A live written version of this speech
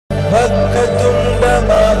वक्रतुण्ड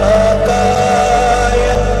महाकाय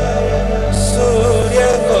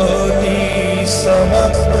सूर्यकोटि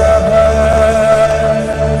समप्रभ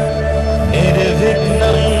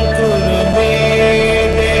निर्विघ्नं कुरु मे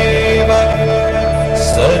देव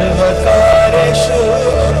सर्वकार्येषु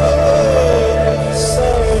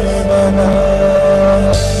सर्वदा।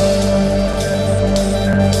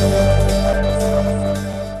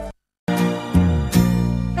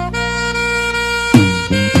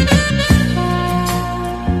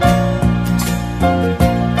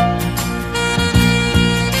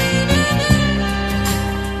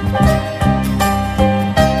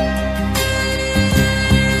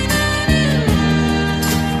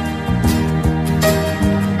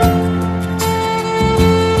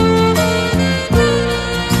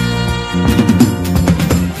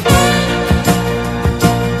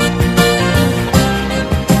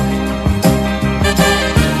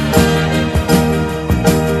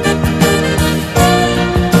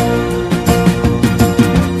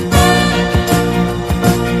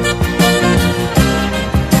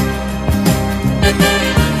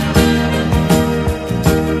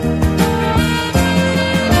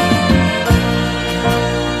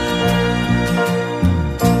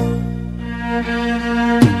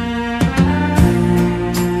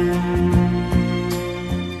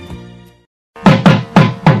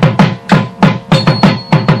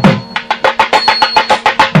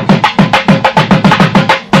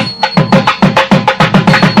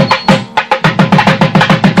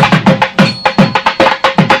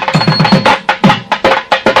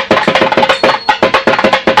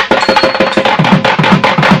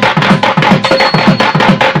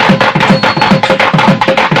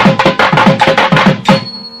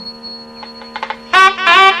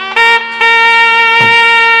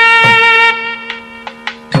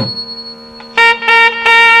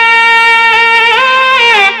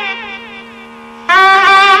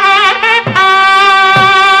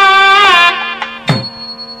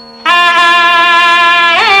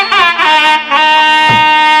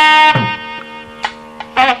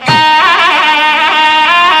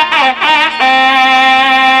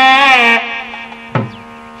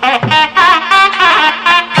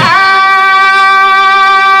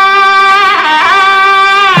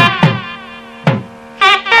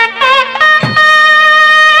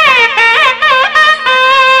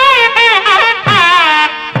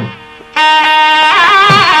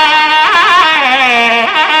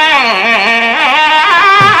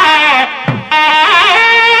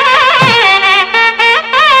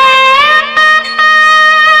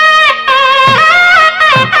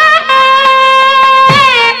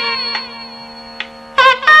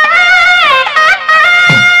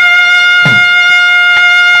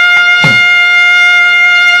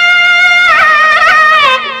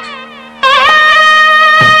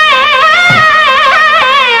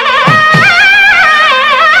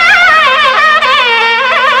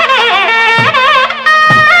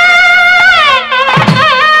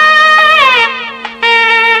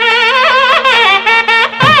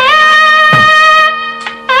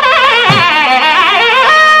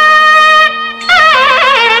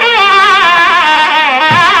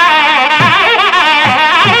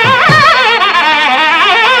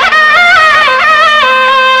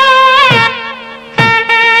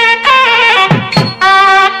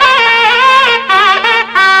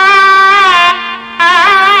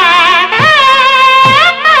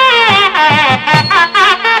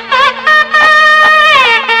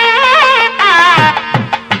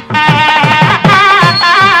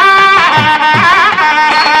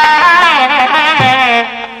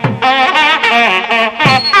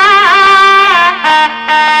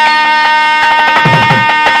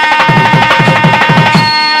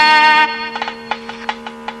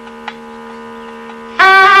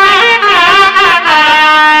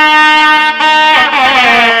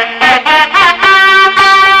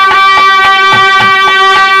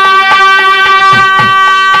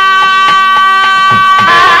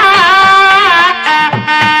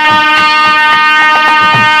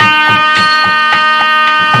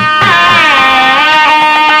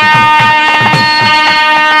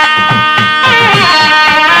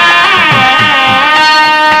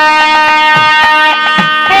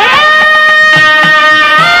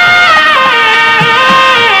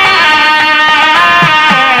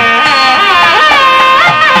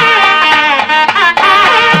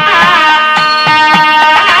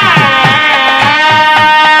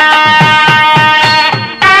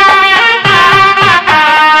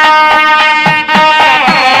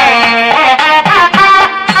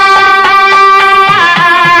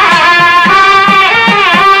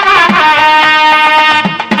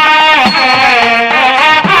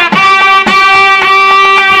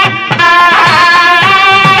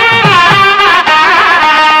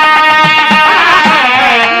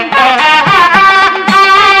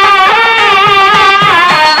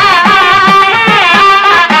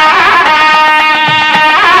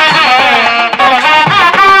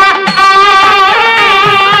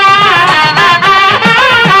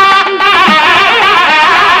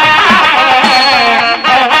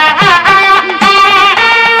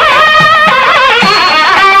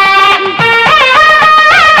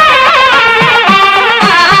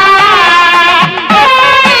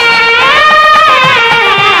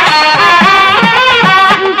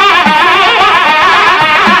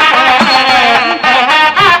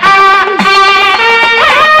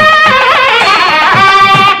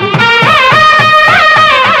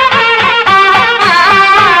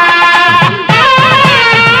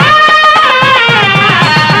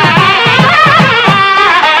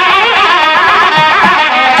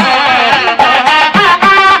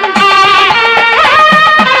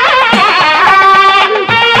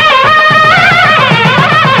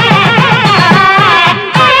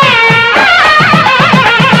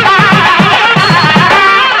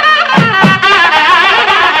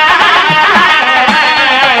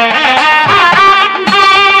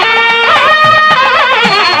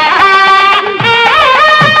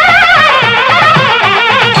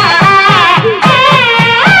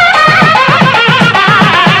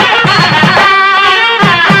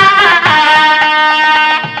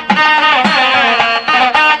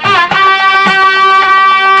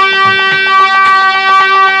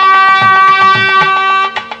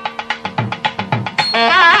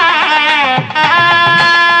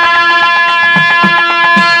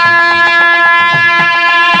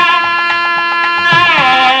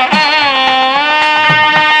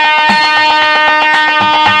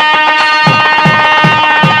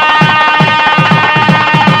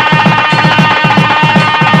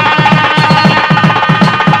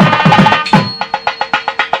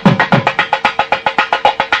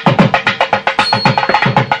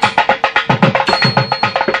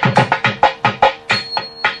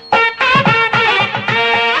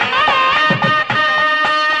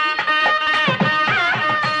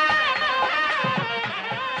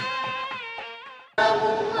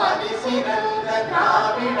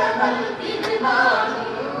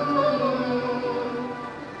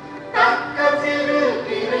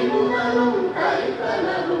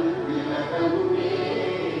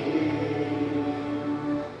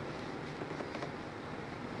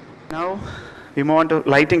 we move on to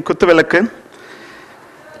lighting Kuttuvilakku.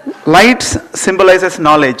 Light symbolizes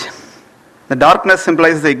knowledge. The darkness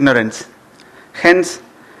symbolizes the ignorance. Hence,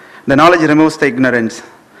 the knowledge removes the ignorance.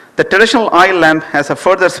 The traditional oil lamp has a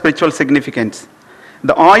further spiritual significance.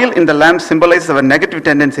 The oil in the lamp symbolizes our negative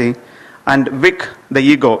tendency and wick, the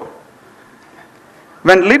ego.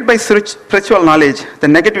 When lit by spiritual knowledge, the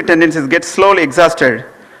negative tendencies get slowly exhausted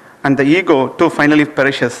and the ego too finally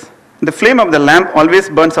perishes. The flame of the lamp always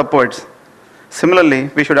burns upwards. Similarly,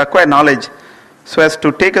 we should acquire knowledge so as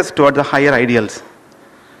to take us toward the higher ideals.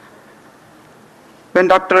 When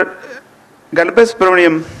Dr.Ganapathy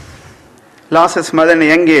Subramanian lost his mother in a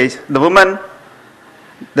young age, the woman,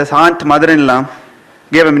 this aunt mother-in-law,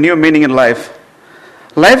 gave him new meaning in life.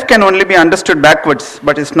 Life can only be understood backwards,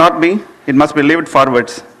 but it must be lived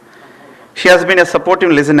forwards. She has been a supportive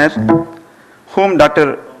listener, whom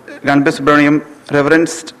Dr.Ganapathy Subramanian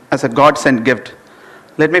reverenced as a God-sent gift.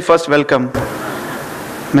 Let me first welcome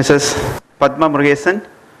Mrs. Padma Murugesan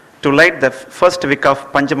to light the first wick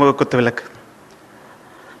of Panchamuga Kuttuvilakku,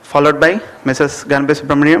 followed by Mrs. Ganapathy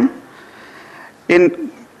Subramanian.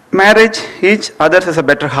 In marriage, each other is a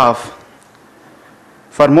better half.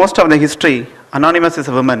 For most of the history, anonymous is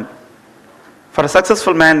a woman. For a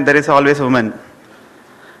successful man, there is always a woman.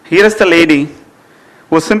 Here is the lady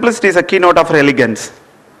whose simplicity is a keynote of her elegance.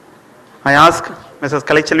 I ask Mrs.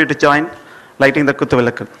 Kalichalvi to join lighting the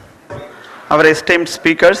Kuttuvilakku. Our esteemed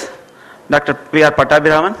speakers, Dr. V.R.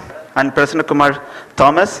 Pattabhiraman and Prasanna Kumar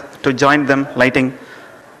Thomas, to join them lighting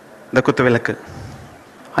the Kuttuvilakku.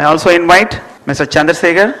 I also invite Mr.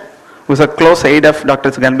 Chandrasekhar, who is a close aide of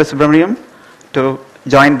Dr. Ganapathy Subramanian, to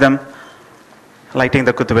join them lighting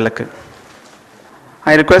the Kuttuvilakku.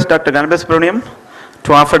 I request Dr. Ganapathy Subramanian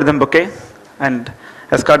to offer them bouquet and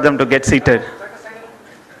escort them to get seated.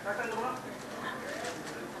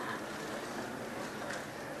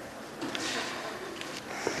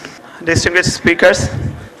 Distinguished speakers,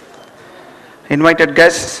 invited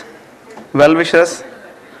guests, well-wishers,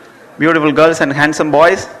 beautiful girls and handsome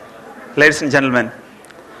boys, ladies and gentlemen,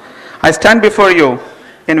 I stand before you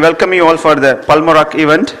in welcoming you all for the Pulmo Rock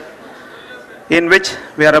event, in which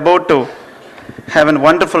we are about to have a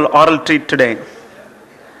wonderful oral treat today.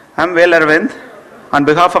 I am Vel Arvind, on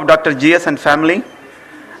behalf of Dr. G.S. and family,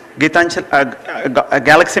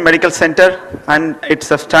 Galaxy Medical Center and its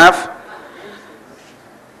staff.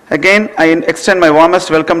 Again, I extend my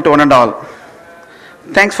warmest welcome to one and all.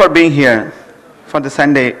 Thanks for being here for the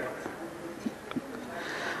Sunday.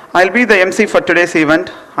 I'll be the MC for today's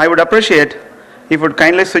event. I would appreciate if you would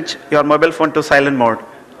kindly switch your mobile phone to silent mode.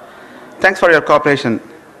 Thanks for your cooperation.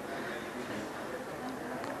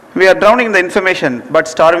 We are drowning in the information but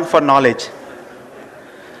starving for knowledge.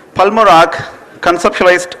 Pulmo Rock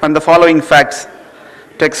conceptualized on the following facts: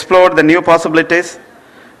 to explore the new possibilities,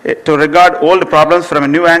 to regard old problems from a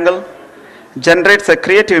new angle, generates a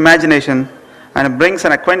creative imagination, and brings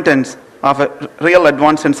an acquaintance of a real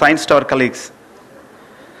advance in science to our colleagues.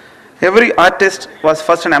 Every artist was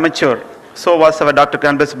first an amateur, so was our Dr.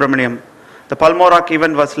 Ganapathy Subramanian. The Pulmo Rock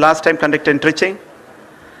event was last time conducted in Trichy,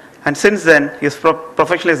 and since then his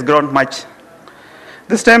profession has grown much.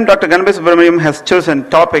 This time Dr. Ganapathy Subramanian has chosen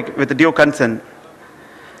topic with due concern.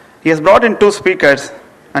 He has brought in two speakers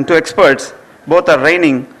and two experts. Both are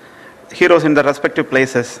reigning heroes in their respective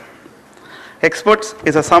places. Experts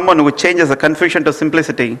is someone who changes the confusion to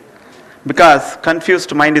simplicity, because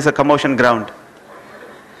confused mind is a commotion ground.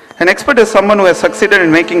 An expert is someone who has succeeded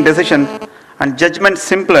in making decision and judgment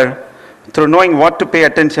simpler through knowing what to pay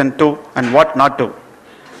attention to and what not to.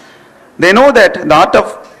 They know that the art of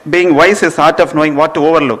being wise is the art of knowing what to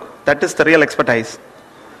overlook. That is the real expertise.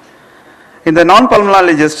 In the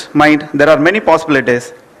non-pulmonologist mind, there are many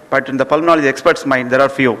possibilities, but in the pulmonology expert's mind, there are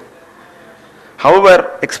few.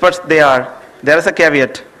 However experts they are, there is a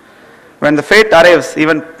caveat. When the fate arrives,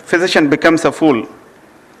 even physician becomes a fool.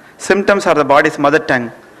 Symptoms are the body's mother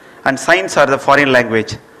tongue, and signs are the foreign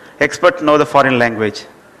language. Experts know the foreign language.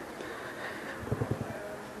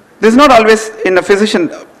 This is not always in a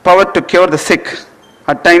physician's power to cure the sick.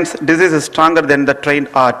 At times, disease is stronger than the trained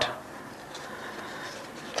art.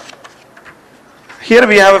 Here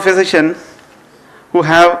we have a physician who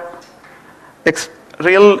have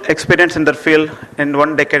real experience in their field in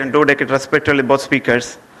 1 decade and 2 decades respectively, both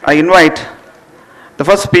speakers. I invite the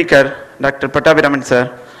first speaker, Dr. Pattabhiraman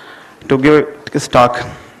sir, to give his talk.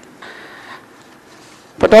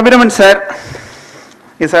 Pattabhiraman sir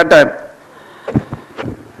is at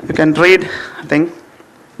you can read, I think.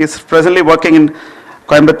 He is presently working in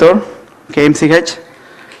Coimbatore, KMCH.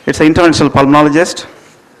 It's an interventional pulmonologist.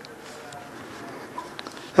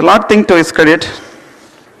 A lot thing to his credit.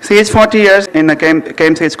 He is 40 years in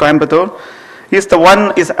KMCH Coimbatore. He is the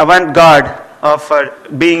one is avant-garde of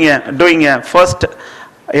doing a first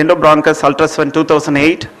endobronchus ultrasound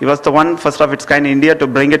 2008. He was the one first of its kind in India to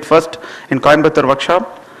bring it first in Coimbatore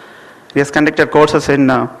workshop. He has conducted courses in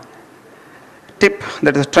TIP,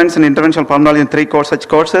 that is Trends in Interventional Pulmonology, in 3 such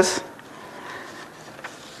courses.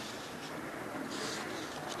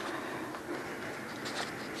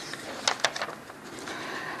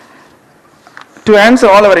 To answer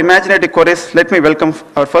all our imaginative queries, let me welcome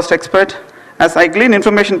our first expert. As I glean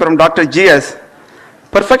information from Dr. G.S.,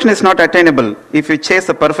 perfection is not attainable. If we chase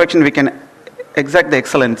the perfection, we can exact the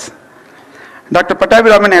excellence. Dr.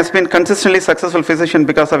 Pattabhiraman has been consistently successful physician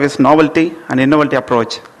because of his novelty and innovative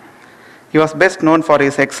approach. He was best known for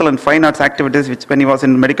his excellent fine arts activities when he was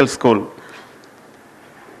in medical school.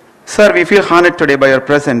 Sir, we feel honored today by your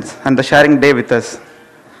presence and the sharing day with us.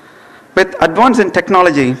 With advance in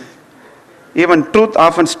technology, even truth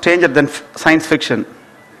often stranger than science fiction.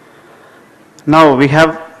 Now we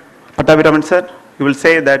have Pattabhiraman sir. He will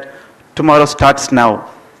say that tomorrow starts now.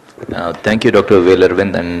 Thank you, Dr.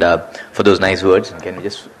 Velarvind, and for those nice words. Can we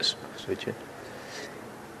just switch it?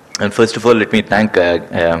 And first of all, let me thank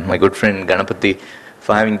my good friend Ganapathy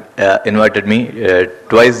for having invited me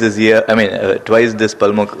twice this year. Twice this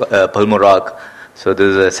Pulmo Rock. So this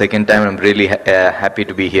is the second time. I'm really happy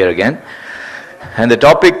to be here again. And the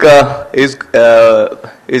topic is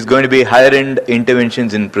going to be higher-end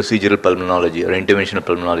interventions in procedural pulmonology, or interventional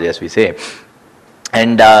pulmonology, as we say.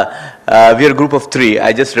 And we are a group of 3.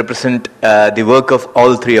 I just represent the work of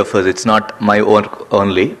all 3 of us. It's not my own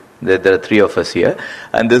only. There are 3 of us here.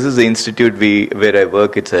 And this is the institute where I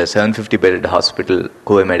work. It's a 750-bedded hospital,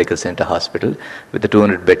 Kobe Medical Center hospital, with a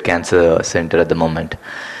 200-bed cancer center at the moment.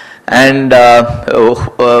 And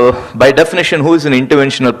by definition, who is an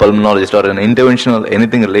interventional pulmonologist or an interventional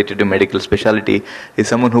anything related to medical specialty is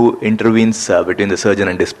someone who intervenes between the surgeon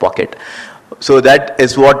and his pocket. So that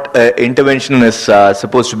is what intervention is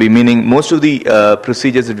supposed to be, meaning most of the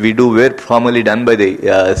procedures that we do were formerly done by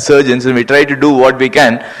the surgeons, and we try to do what we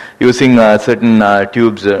can using certain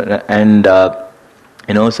tubes and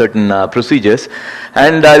certain procedures.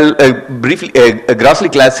 And I'll briefly, grossly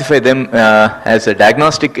classify them as a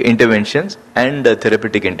diagnostic interventions and a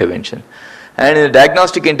therapeutic intervention. And in the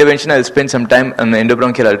diagnostic intervention, I'll spend some time on the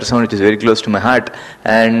endobronchial ultrasound, which is very close to my heart,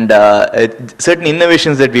 and certain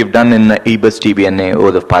innovations that we've done in M.B.B.S TBNA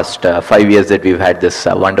over the past 5 years that we've had this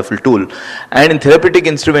wonderful tool. And in therapeutic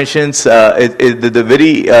interventions, the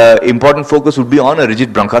very important focus would be on a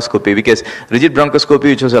rigid bronchoscopy, because rigid bronchoscopy,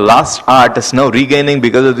 which was a lost art, is now regaining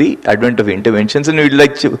because of the advent of interventions. And we'd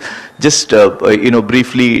like to just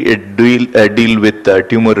briefly deal with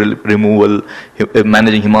tumor removal,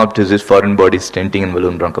 managing hemoptysis, foreign body stenting, and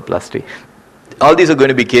balloon bronchoplasty. All these are going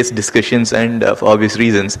to be case discussions, and for obvious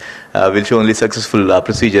reasons will show only successful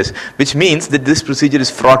procedures, which means that this procedure is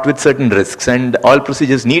fraught with certain risks, and all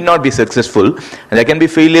procedures need not be successful, and there can be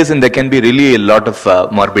failures, and there can be really a lot of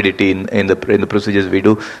morbidity in the procedures we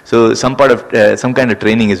do. So some kind of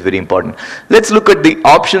training is very important. Let's look at the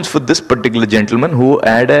options for this particular gentleman who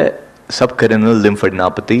had a subcarinal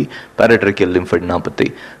lymphadenopathy, paratracheal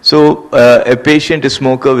lymphadenopathy. So a patient, a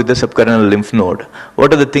smoker with a subcarinal lymph node.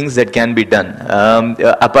 What are the things that can be done?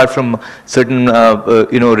 Apart from certain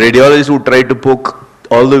radiologists who try to poke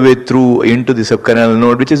all the way through into the subcarinal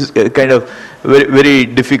node, which is kind of very, very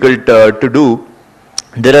difficult to do.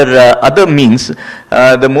 There are other means.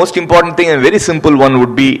 The most important thing, and very simple one,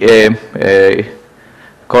 would be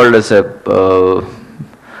called as a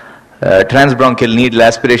transbronchial needle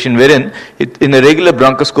aspiration, wherein in a regular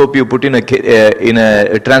bronchoscope you put in a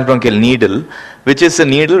transbronchial needle, which is a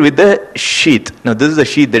needle with a sheath. Now this is a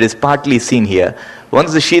sheath that is partly seen here.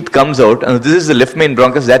 Once the sheath comes out, and this is the left main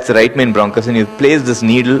bronchus, that's the right main bronchus, and you place this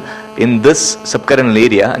needle in this subcarinal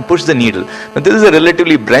area and push the needle. Now this is a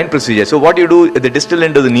relatively blind procedure. So what you do at the distal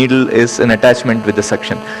end of the needle is an attachment with the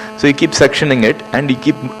suction. So you keep suctioning it and you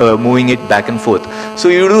keep moving it back and forth. So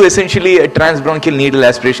you do essentially a transbronchial needle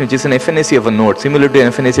aspiration, which is an FNAC of a node, similar to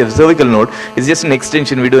an FNAC of a cervical node. It's just an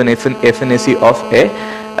extension. We do an FNAC of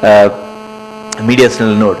a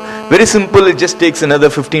mediastinal node. Very simple. It just takes another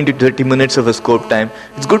 15 to 30 minutes of a scope time.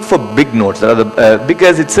 It's good for big nodes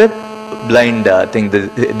because it's a blind thing.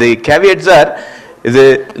 The caveats are, if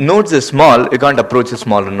the nodes are small, you can't approach the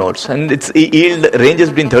smaller nodes, and its yield ranges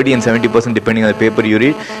between 30 and 70% depending on the paper you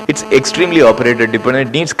read. It's extremely operator dependent.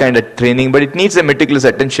 It needs kind of training, but it needs a meticulous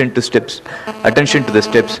attention to the steps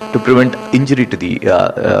to prevent injury to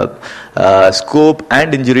the scope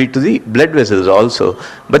and injury to the blood vessels also.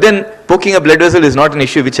 But then poking a blood vessel is not an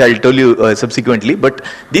issue, which I'll tell you subsequently, but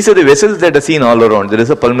these are the vessels that are seen all around. There is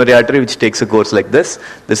a pulmonary artery which takes a course like this.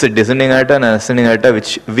 There's a descending aorta and an ascending aorta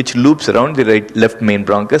which loops around the left main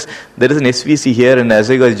bronchus. There is an SVC here, and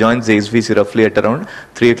azygos joins the SVC roughly at around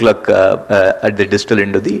 3 o'clock at the distal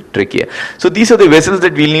end of the trachea. So these are the vessels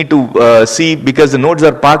that we'll need to see, because the nodes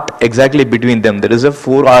are parked exactly between them. There is a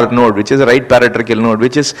 4R node, which is a right paratracheal node,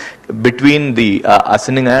 which is between the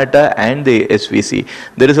ascending aorta and the SVC.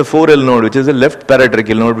 There is a 4L node, which is a left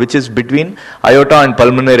paratracheal node, which is between aorta and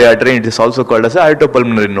pulmonary artery. It is also called as a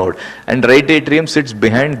aortopulmonary node. And right atrium sits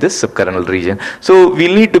behind this subcarinal region. So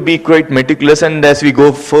we'll need to be quite meticulous, and as we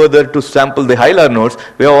go further to sample the hilar nodes,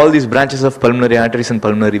 we have all these branches of pulmonary arteries and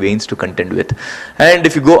pulmonary veins to contend with. And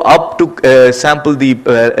if you go up to sample the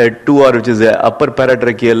 2R, which is the upper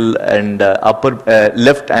paratracheal and upper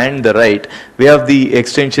left and the right, we have the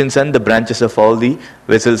extensions and the branches of all the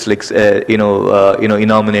vessels like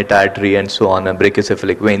innominate artery and so on, and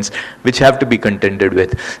brachiocephalic veins, which have to be contended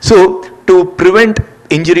with. So to prevent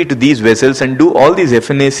injury to these vessels and do all these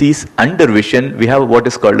FNACs under vision, we have what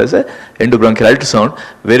is called as a endobronchial ultrasound,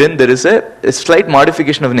 wherein there is a slight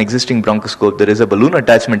modification of an existing bronchoscope. There is a balloon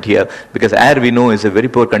attachment here, because air, we know, is a very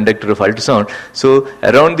poor conductor of ultrasound. So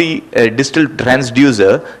around the distal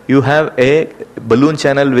transducer, you have a balloon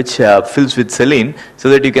channel which fills with saline, so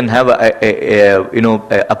that you can have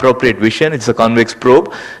a appropriate vision. It's a convex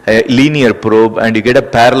probe, a linear probe, and you get a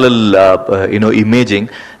parallel imaging.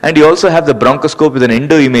 And you also have the bronchoscope with an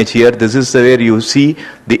endo image here. This is where you see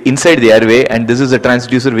the inside the airway, and this is a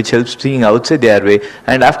transducer which helps seeing outside the airway.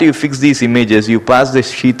 And after you fix these images, you pass the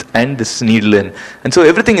sheath and this needle in. And so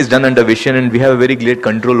everything is done under vision, and we have a very great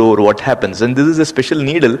control over what happens. And this is a special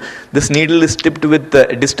needle. This needle is tipped with the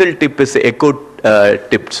distal tip is echo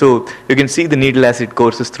tipped. So you can see the needle as it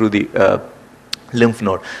courses through the lymph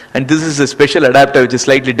node. And this is a special adapter which is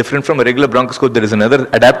slightly different from a regular bronchoscope. There is another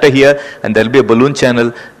adapter here, and there will be a balloon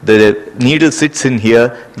channel. The needle sits in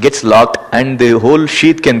here, gets locked, and the whole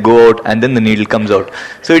sheath can go out, and then the needle comes out.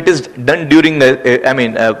 So it is done during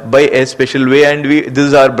by a special way, and this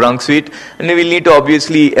is our bronch suite, and we will need to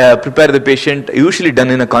obviously prepare the patient, usually done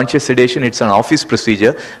in a conscious sedation. It's an office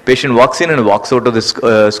procedure. Patient walks in and walks out of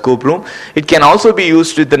the scope room. It can also be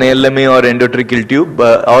used with an LMA or endotracheal tube,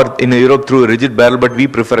 or in Europe through a rigid barrel, but we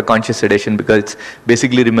prefer a conscious sedation because it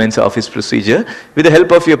basically remains an office procedure. With the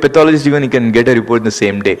help of your pathologist, even you can get a report the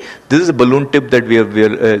same day. This is a balloon tip that we are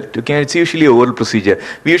looking at. It's usually a oral procedure.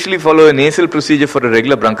 We usually follow a nasal procedure for a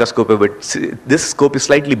regular bronchoscopy, but this scope is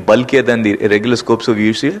slightly bulkier than the regular scope, so we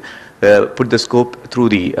usually put the scope through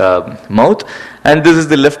the mouth. And this is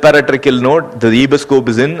the left paratracheal node. The EBUS scope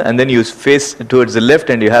is in, and then you face towards the left,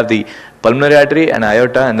 and you have the pulmonary artery and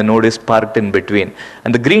aorta, and the node is parked in between.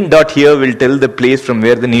 And the green dot here will tell the place from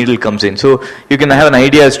where the needle comes in. So you can have an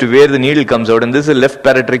idea as to where the needle comes out. And this is a left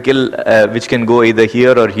paratracheal which can go either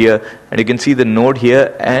here or here. And you can see the node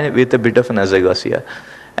here and with a bit of an azygos here.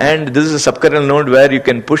 And this is a subcarinal node where you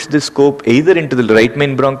can push the scope either into the right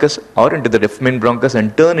main bronchus or into the left main bronchus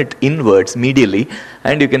and turn it inwards medially,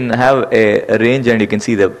 and you can have a range, and you can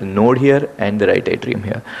see the node here and the right atrium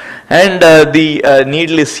here. And the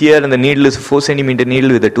needle is here, and the needle is a 4 centimeter needle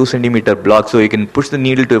with a 2 centimeter block, so you can push the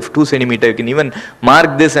needle to 2 centimeter. You can even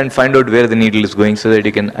mark this and find out where the needle is going, so that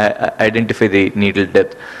you can identify the needle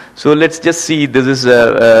depth. So let's just see, this is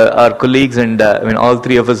our colleagues, and all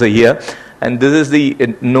three of us are here. And this is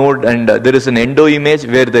the node, and there is an endo image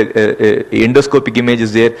where the endoscopic image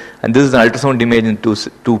is there, and this is an ultrasound image in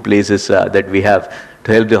two places that we have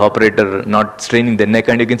to help the operator not straining the neck.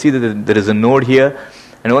 And you can see that there is a node here,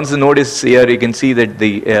 and once the node is here, you can see that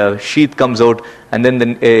the sheath comes out, and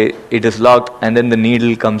then it is locked, and then the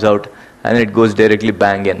needle comes out, and it goes directly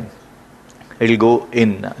bang in. It will go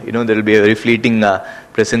in. There will be a very fleeting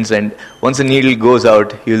presence, and once the needle goes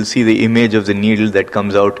out, you will see the image of the needle that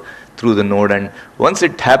comes out through the node. And once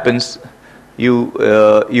it happens, you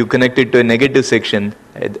connect it to a negative section,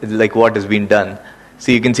 like what has been done.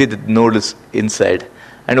 So you can see that the node is inside.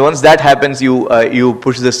 And once that happens, you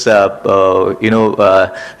push this a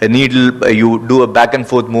needle. You do a back and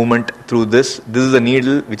forth movement through this. This is a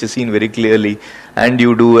needle which is seen very clearly, and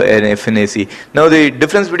you do an FNAC. Now the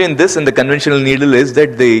difference between this and the conventional needle is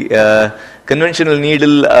that the conventional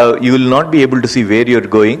needle you will not be able to see where you're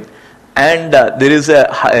going. And there is a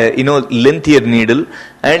lengthier needle,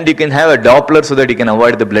 and you can have a Doppler so that you can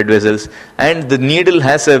avoid the blood vessels, and the needle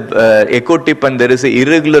has a echo tip, and there is a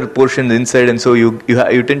irregular portion inside, and so you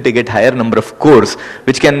tend to get higher number of cores,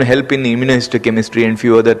 which can help in immunohistochemistry and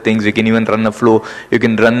few other things. You can even run a flow, you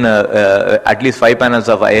can run at least 5 panels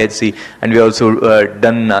of IHC, and we also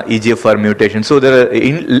done EGFR mutation. So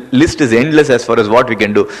the list is endless as far as what we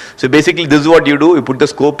can do. So basically this is what you do: you put the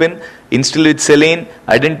scope in, instill with saline,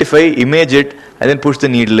 identify, image it, and then push the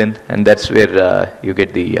needle in, and that's where you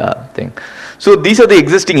get the thing. So these are the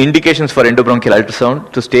existing indications for endobronchial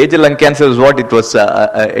ultrasound. To stage a lung cancer is what it was,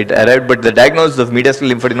 it arrived, but the diagnosis of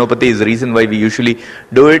mediastinal lymphadenopathy is the reason why we usually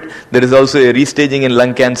do it. There is also a restaging in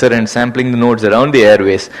lung cancer and sampling the nodes around the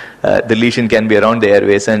airways. The lesion can be around the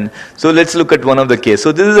airways. And so let's look at one of the cases.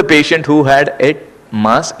 So this is a patient who had a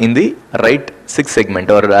mass in the right sixth segment,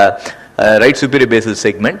 or right superior basal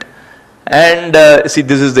segment. And see,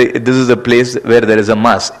 this is the place where there is a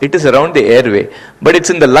mass. It is around the airway, but it's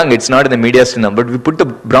in the lung. It's not in the mediastinum. But we put the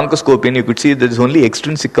bronchoscope in. You could see there is only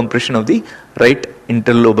extrinsic compression of the right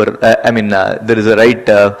interlobar. There is a right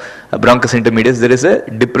bronchus intermedius. There is a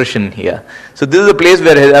depression here. So this is a place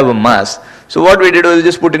where I have a mass. So what we did was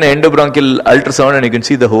just put in an endobronchial ultrasound, and you can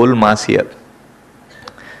see the whole mass here.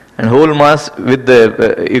 And whole mass with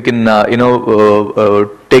the you can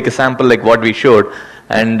take a sample like what we showed.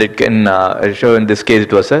 And it can show, in this case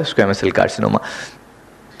it was a squamous cell carcinoma.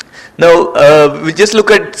 Now we just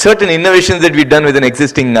look at certain innovations that we've done with an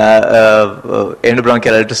existing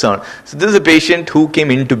endobronchial ultrasound. So this is a patient who came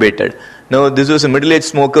intubated. Now this was a middle-aged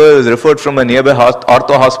smoker, was referred from a nearby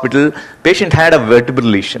ortho hospital. Patient had a vertebral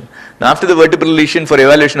lesion. Now after the vertebral lesion, for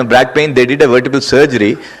evaluation of back pain, they did a vertebral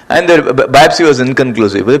surgery, and the biopsy was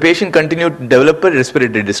inconclusive. But the patient continued to develop a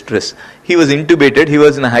respiratory distress. He was intubated, he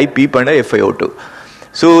was in a high PEEP and a FiO2.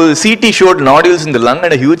 So CT showed nodules in the lung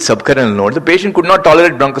and a huge subcarinal node. The patient could not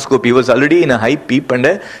tolerate bronchoscopy. He was already in a high PEEP and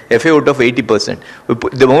a FiO2 of 80%.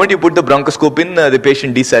 The moment you put the bronchoscope in, the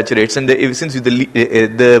patient desaturates, and since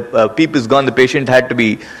the PEEP is gone, the patient had to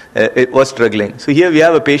be, it was struggling. So here we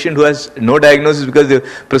have a patient who has no diagnosis because the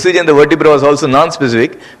procedure in the vertebra was also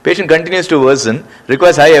non-specific. Patient continues to worsen,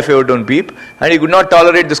 requires high FiO2 and PEEP, and he could not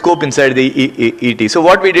tolerate the scope inside the ET. So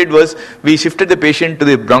what we did was, we shifted the patient to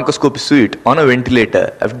the bronchoscope suite on a ventilator.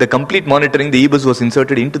 After the complete monitoring, the E.B.S was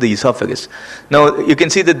inserted into the esophagus. Now you can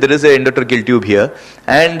see that there is an endotracheal tube here,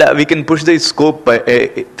 and we can push the scope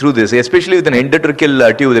through this, especially with an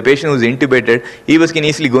endotracheal tube. The patient who is intubated, E.B.S can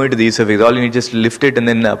easily go into the esophagus. All you need is just lift it and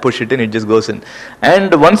then push it in, it just goes in.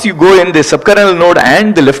 And once you go in, the subcarinal node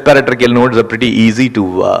and the left paratracheal nodes are pretty easy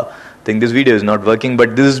to I think this video is not working,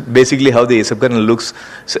 but this is basically how the subcarinal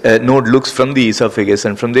node looks from the esophagus,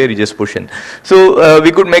 and from there you just push in. So we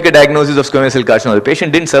could make a diagnosis of squamous cell carcinoma. The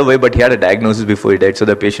patient didn't survive, but he had a diagnosis before he died. So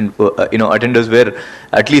the patient, attenders were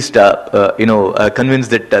at least convinced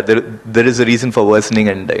that there is a reason for worsening,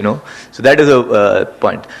 and so that is a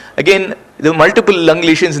point. Again, there are multiple lung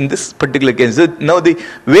lesions in this particular case. So now the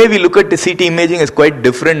way we look at the CT imaging is quite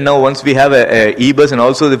different now once we have a E.B.S, and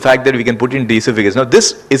also the fact that we can put it into esophagus. Now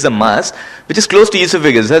this is a mass which is close to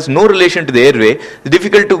esophagus, has no relation to the airway. It's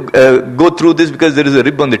difficult to go through this because there is a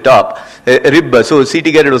rib on the top, so CT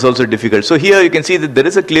guided was also difficult. So here you can see that there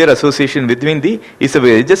is a clear association between the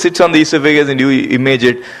esophagus. It just sits on the esophagus and you image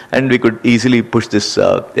it, and we could easily push this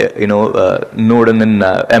node and then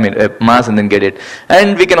mass and then get it.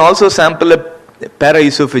 And we can also sample a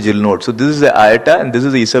paraesophageal node. So this is the aorta, and this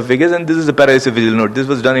is the esophagus, and this is the paraesophageal node. This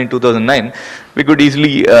was done in 2009. We could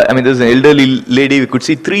easily, there's an elderly lady, we could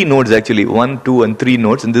see 3 nodes actually, 1, 2 and 3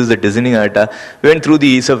 nodes, and this is the descending aorta. We went through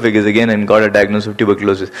the esophagus again and got a diagnosis of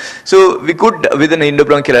tuberculosis. So we could, with an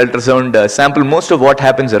endobronchial ultrasound, sample most of what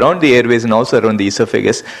happens around the airways and also around the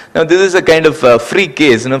esophagus. Now this is a kind of free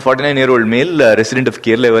case, 49-year-old male, resident of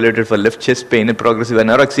Kerala, evaluated for left chest pain and progressive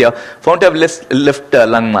anorexia, found to have left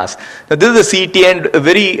lung mass. Now this is a CT, and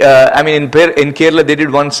very, in Kerala they did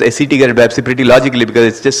once a CT guided biopsy pretty logically, because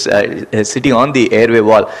it's just sitting on the airway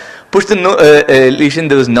wall. Pushed the lesion,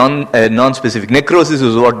 there was non-specific. Necrosis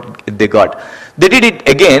was what they got. They did it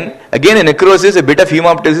again a necrosis, a bit of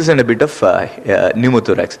hemoptysis and a bit of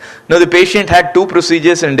pneumothorax. Now the patient had 2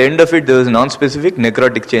 procedures, and at the end of it there was non-specific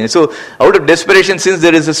necrotic change. So out of desperation, since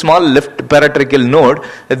there is a small left paratracheal node,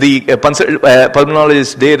 the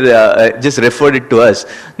pulmonologist there just referred it to us.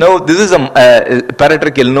 Now this is a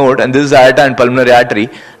paratracheal node, and this is aorta and pulmonary artery,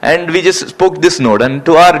 and we just spoke this node, and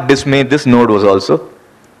to our dismay this node was also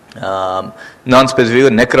non-specific or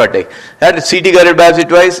necrotic. Had CT guided biopsy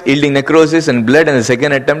twice, yielding necrosis and blood, and the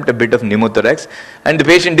second attempt a bit of pneumothorax. And the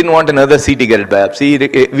patient didn't want another CT guided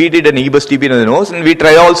biopsy. We did an M.B.B.S TP in the nose, and we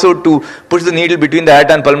tried also to push the needle between the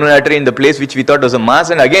aorta and pulmonary artery in the place which we thought was a mass,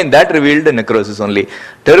 and again that revealed a necrosis only.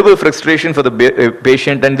 Terrible frustration for the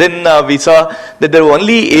patient, and then we saw that the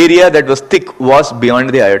only area that was thick was beyond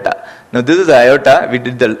the aorta. Now this is the aorta, we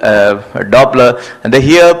did the Doppler, and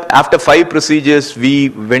here after 5 procedures we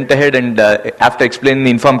went ahead and after explaining the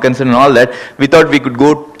informed consent and all that, we thought we could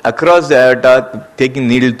go across the aorta, taking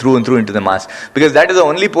needle through and through into the mass, because that is the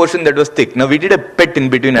only portion that was thick. Now we did a PET in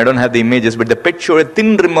between, I don't have the images, but the PET showed a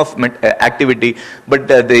thin rim of activity, but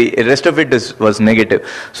the rest of it was negative.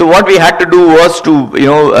 So what we had to do was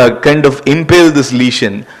to kind of impale this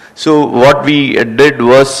lesion. So what we did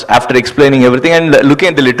was, after explaining everything and looking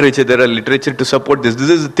at the literature, there are literature to support this. This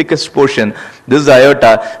is the thickest portion. This is the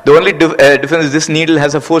aorta. The only difference is this needle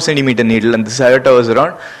has a 4 centimeter needle, and this aorta was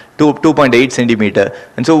around 2.8 centimeter.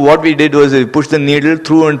 And so what we did was we pushed the needle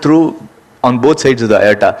through and through on both sides of the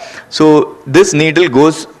aorta. So this needle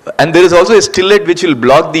goes, and there is also a stillet which will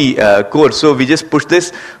block the course. So we just push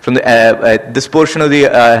this from the this portion of the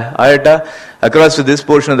aorta across to this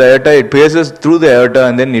portion of the aorta. It pierces through the aorta,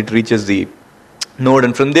 and then it reaches the node,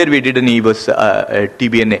 and from there we did an M.B.B.S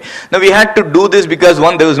TBNA. Now we had to do this because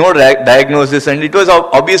one, there was no diagnosis, and it was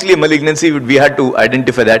obviously a malignancy. We had to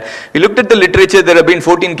identify that. We looked at the literature. There have been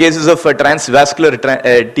 14 cases of transvascular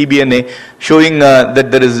TBNA showing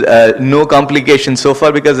that there is no complications so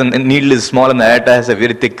far, because the needle is small and the aorta has a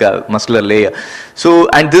very thick muscular layer. So,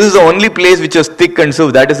 and this is the only place which was thick, and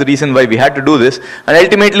so that is the reason why we had to do this. And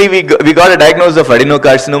ultimately we got a diagnosis of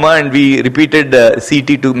adenocarcinoma, and we repeated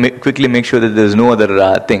CT to quickly make sure that there is no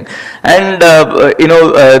other thing. And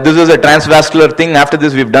this was a transvascular thing. After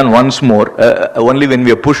this we've done once more, only when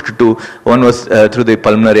we are pushed to, one was through the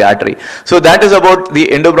pulmonary artery. So that is about the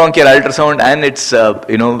endobronchial ultrasound and its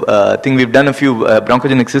thing. We've done a few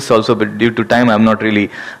bronchogenic cysts also, but due to time I'm not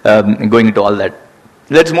really going into all that.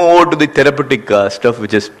 Let's move over to the therapeutic stuff,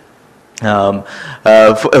 which is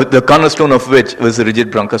the cornerstone of which was the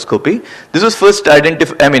rigid bronchoscopy. This was first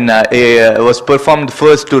was performed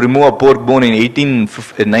first to remove a pork bone in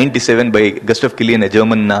 1897 by Gustav Killian, a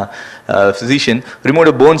German physician. Removed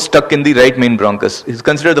a bone stuck in the right main bronchus. It's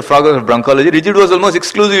considered the frog of bronchology. Rigid was almost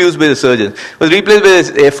exclusively used by the surgeons. It was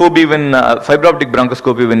replaced by FOB when fiber optic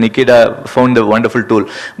bronchoscopy when Nikita found the wonderful tool.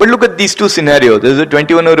 But look at these two scenarios. There's a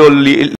 21-year-old